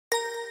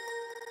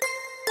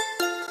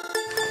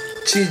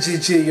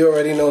GGG, you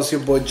already know it's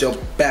your boy Joe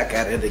back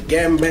at it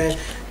again, man.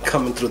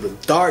 Coming through the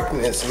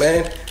darkness,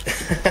 man.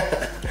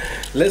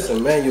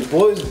 Listen, man, your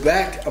boy's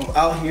back. I'm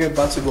out here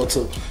about to go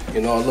to, a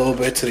little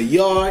bit to the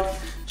yard,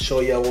 show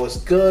y'all what's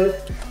good,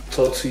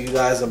 talk to you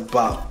guys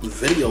about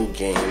video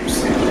games.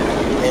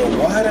 And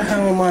why the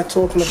hell am I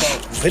talking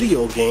about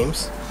video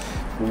games?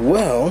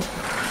 Well,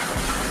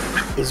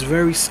 it's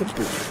very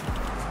simple.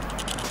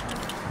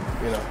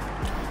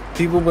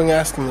 People been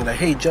asking me like,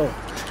 hey Joe,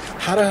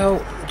 how the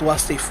hell do I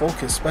stay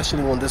focused,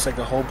 especially when there's like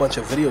a whole bunch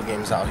of video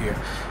games out here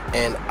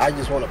and I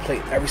just want to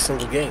play every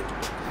single game?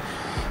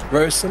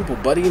 Very simple,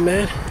 buddy,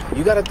 man.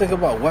 You got to think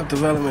about web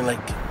development like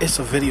it's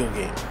a video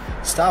game.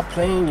 Stop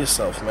playing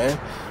yourself, man.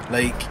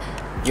 Like,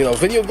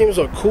 video games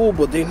are cool,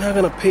 but they're not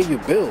going to pay your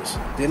bills.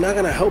 They're not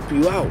going to help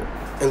you out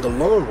in the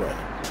long run.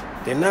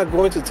 They're not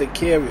going to take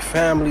care of your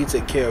family,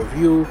 take care of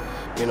you.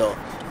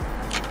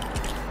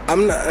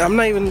 I'm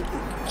not even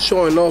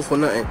showing off or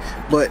nothing,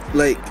 but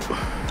like,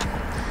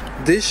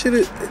 this shit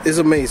is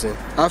amazing.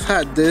 I've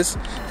had this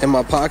in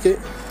my pocket.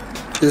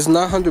 There's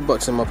not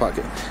 $100 in my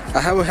pocket.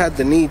 I haven't had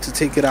the need to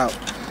take it out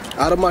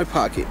of my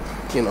pocket.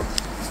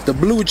 The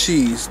blue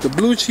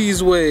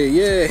cheese way,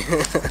 yeah.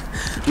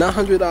 Not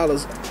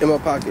 $100 in my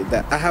pocket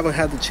that I haven't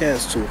had the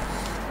chance to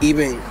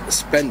even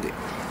spend it.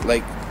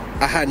 Like,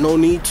 I had no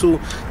need to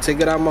take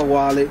it out of my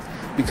wallet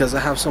because I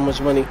have so much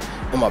money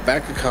in my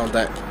bank account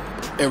that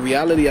in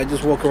reality I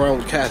just walk around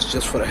with cash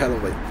just for the hell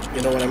of it.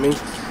 You know what I mean?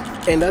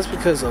 And that's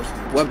because of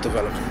web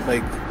development.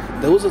 Like,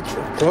 there was a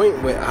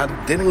point where I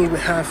didn't even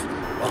have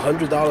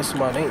 $100 to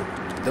my name.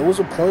 There was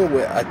a point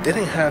where I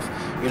didn't have,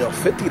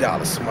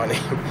 $50 to my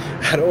name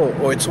at all,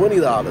 or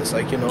 $20.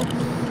 Like,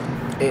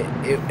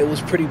 it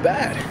was pretty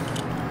bad,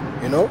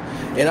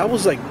 And I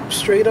was like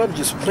straight up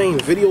just playing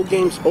video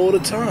games all the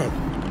time.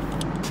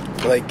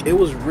 Like, it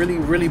was really,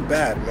 really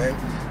bad,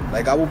 man.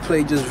 Like, I would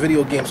play just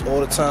video games all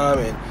the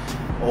time,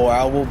 or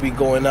I will be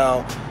going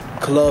out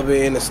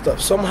clubbing and stuff.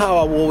 Somehow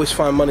I will always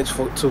find money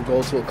to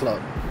go to a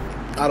club.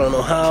 I don't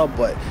know how,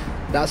 but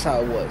that's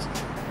how it was.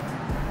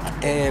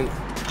 And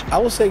I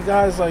would say,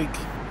 guys, like,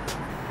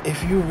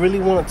 if you really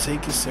want to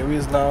take it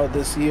serious now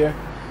this year,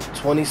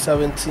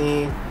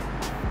 2017,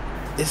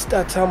 it's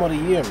that time of the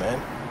year, man.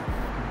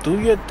 Do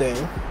your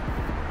thing,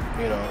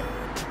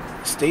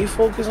 Stay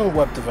focused on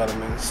web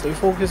development. Stay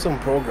focused on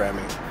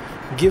programming.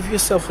 Give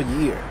yourself a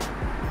year.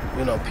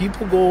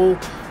 People go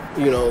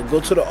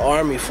to the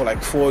army for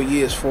like 4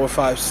 years, 4,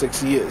 5,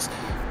 6 years.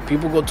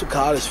 People go to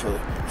college for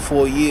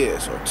 4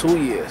 years or 2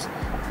 years.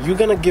 You're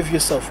going to give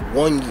yourself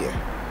 1 year.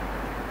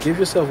 Give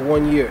yourself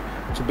 1 year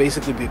to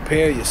basically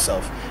prepare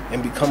yourself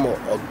and become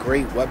a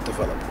great web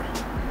developer.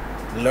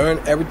 Learn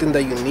everything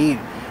that you need.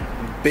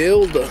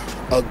 Build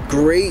a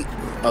great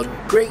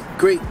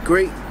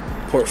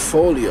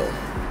portfolio.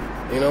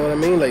 You know what I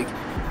mean? Like,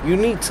 you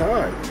need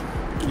time.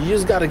 You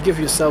just got to give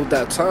yourself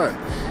that time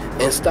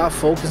and stop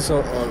focusing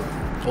on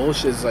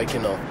bullshit like,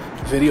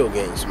 video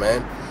games,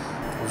 man.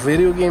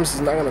 Video games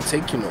is not going to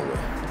take you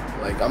nowhere.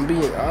 Like, I'm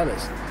being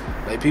honest.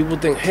 Like, people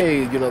think,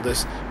 hey,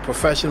 there's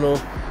professional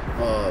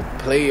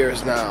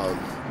players now,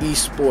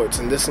 esports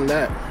and this and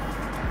that.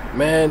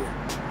 Man,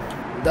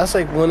 that's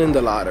like winning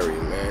the lottery,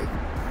 man.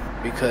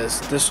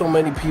 Because there's so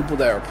many people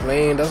that are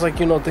playing. That's like,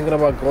 thinking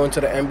about going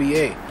to the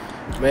NBA.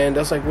 Man,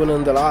 that's like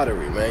winning the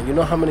lottery, man. You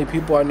know how many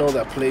people I know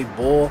that play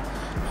ball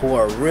who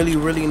are really,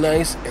 really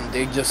nice, and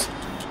they just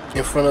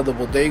in front of the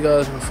bodega,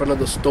 in front of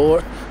the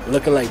store,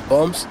 looking like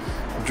bumps,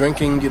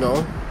 drinking,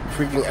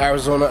 freaking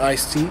Arizona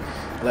iced tea.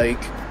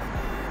 Like,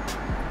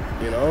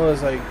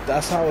 it's like,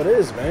 that's how it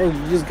is, man.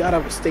 You just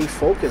gotta stay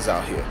focused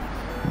out here.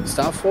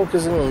 Stop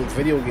focusing on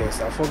video games.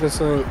 Stop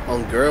focusing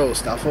on girls.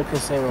 Stop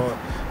focusing on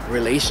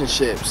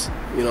relationships,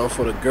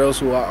 for the girls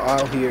who are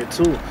out here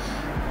too.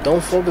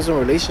 Don't focus on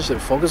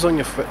relationships. Focus on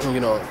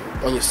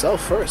on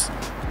yourself first.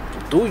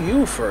 Do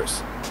you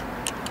first.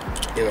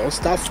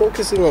 Stop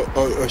focusing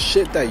on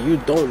shit that you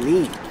don't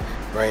need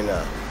right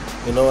now.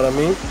 You know what I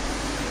mean?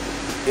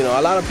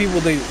 A lot of people,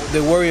 they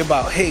worry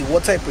about, hey,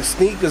 what type of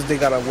sneakers they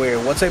gotta wear,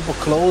 what type of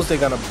clothes they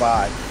gotta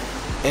buy.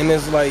 And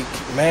it's like,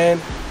 man,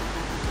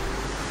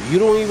 you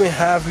don't even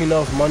have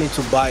enough money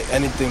to buy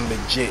anything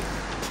legit.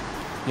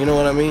 You know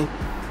what I mean?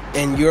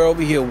 And you're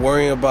over here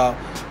worrying about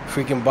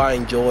freaking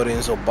buying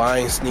Jordans or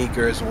buying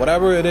sneakers,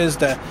 whatever it is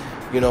that,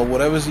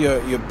 whatever's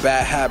your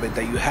bad habit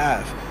that you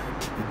have,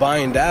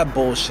 buying that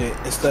bullshit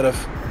instead of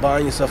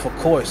buying yourself a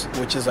course,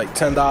 which is like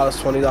 $10,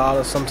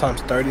 $20,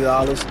 sometimes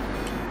 $30.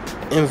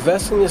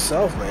 Invest in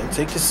yourself, man.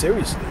 Take it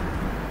seriously.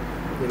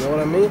 You know what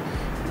I mean?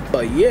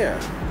 But yeah,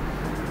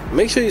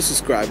 make sure you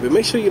subscribe. But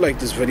make sure you like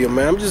this video,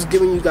 man. I'm just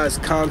giving you guys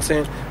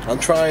content. I'm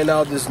trying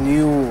out this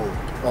new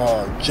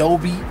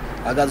Joby.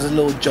 I got this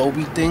little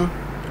Joby thing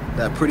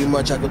that pretty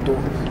much I could do,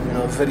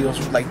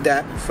 videos like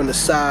that from the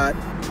side.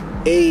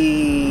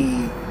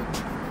 Hey,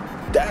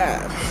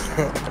 dab.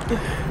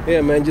 Yeah,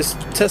 man. Just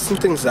testing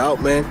things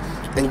out, man,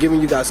 and giving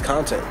you guys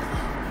content.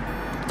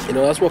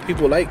 That's what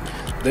people like.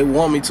 They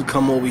want me to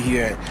come over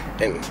here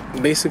and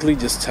basically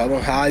just tell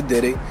them how I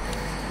did it,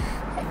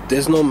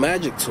 there's no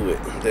magic to it.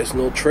 There's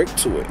no trick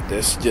to it.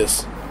 There's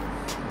just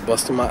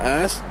busting my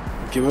ass,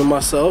 giving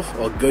myself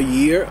a good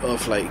year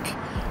of like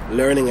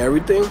learning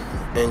everything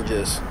and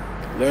just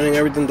learning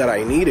everything that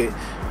I needed.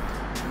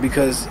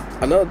 Because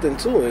another thing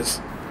too is,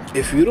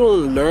 if you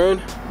don't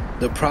learn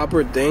the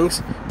proper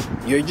things,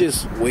 you're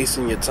just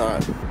wasting your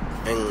time.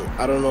 And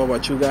I don't know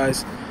about you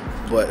guys,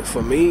 but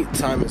for me,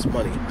 time is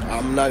money.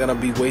 I'm not gonna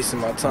be wasting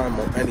my time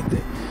on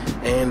anything.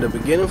 And the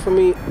beginning for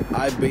me,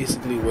 I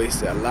basically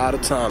wasted a lot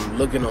of time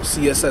looking on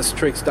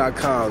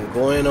CSStricks.com,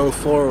 going on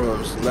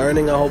forums,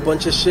 learning a whole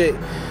bunch of shit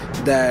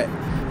that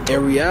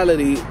in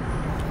reality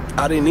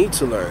I didn't need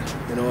to learn.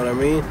 You know what I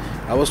mean?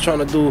 I was trying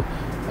to do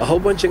a whole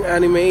bunch of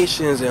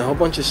animations and a whole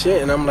bunch of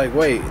shit, and I'm like,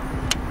 wait,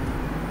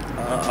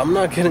 I'm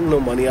not getting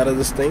no money out of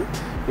this thing,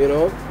 you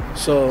know?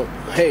 So,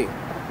 hey,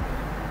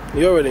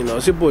 you already know,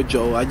 it's your boy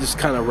Joe. I just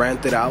kind of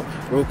ranted out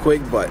real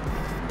quick, but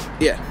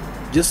yeah,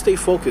 just stay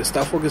focused.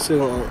 Stop focusing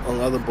on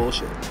other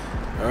bullshit.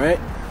 Alright?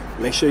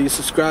 Make sure you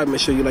subscribe. Make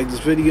sure you like this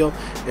video.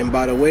 And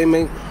by the way,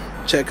 man,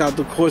 check out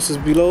the courses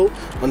below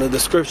in the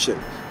description.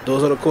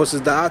 Those are the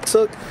courses that I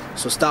took.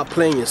 So stop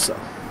playing yourself.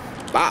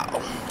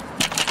 Wow.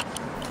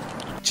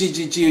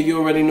 GGG, you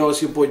already know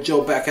it's your boy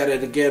Joe back at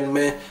it again,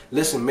 man.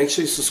 Listen, make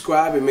sure you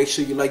subscribe and make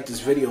sure you like this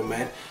video,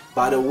 man.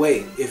 By the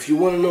way, if you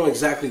want to know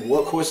exactly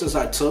what courses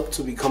I took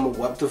to become a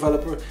web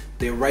developer,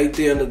 they're right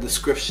there in the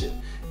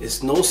description.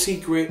 It's no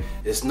secret.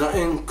 It's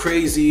nothing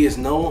crazy. It's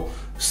no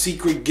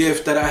secret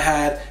gift that I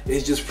had.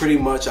 It's just pretty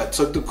much I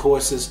took the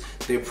courses.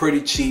 They're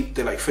pretty cheap.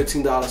 They're like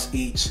 $15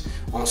 each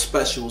on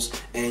specials.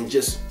 And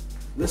just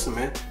listen,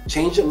 man,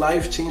 change your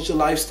life, change your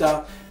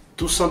lifestyle.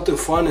 Do something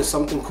fun and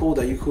something cool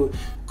that you could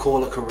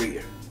call a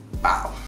career. Bow.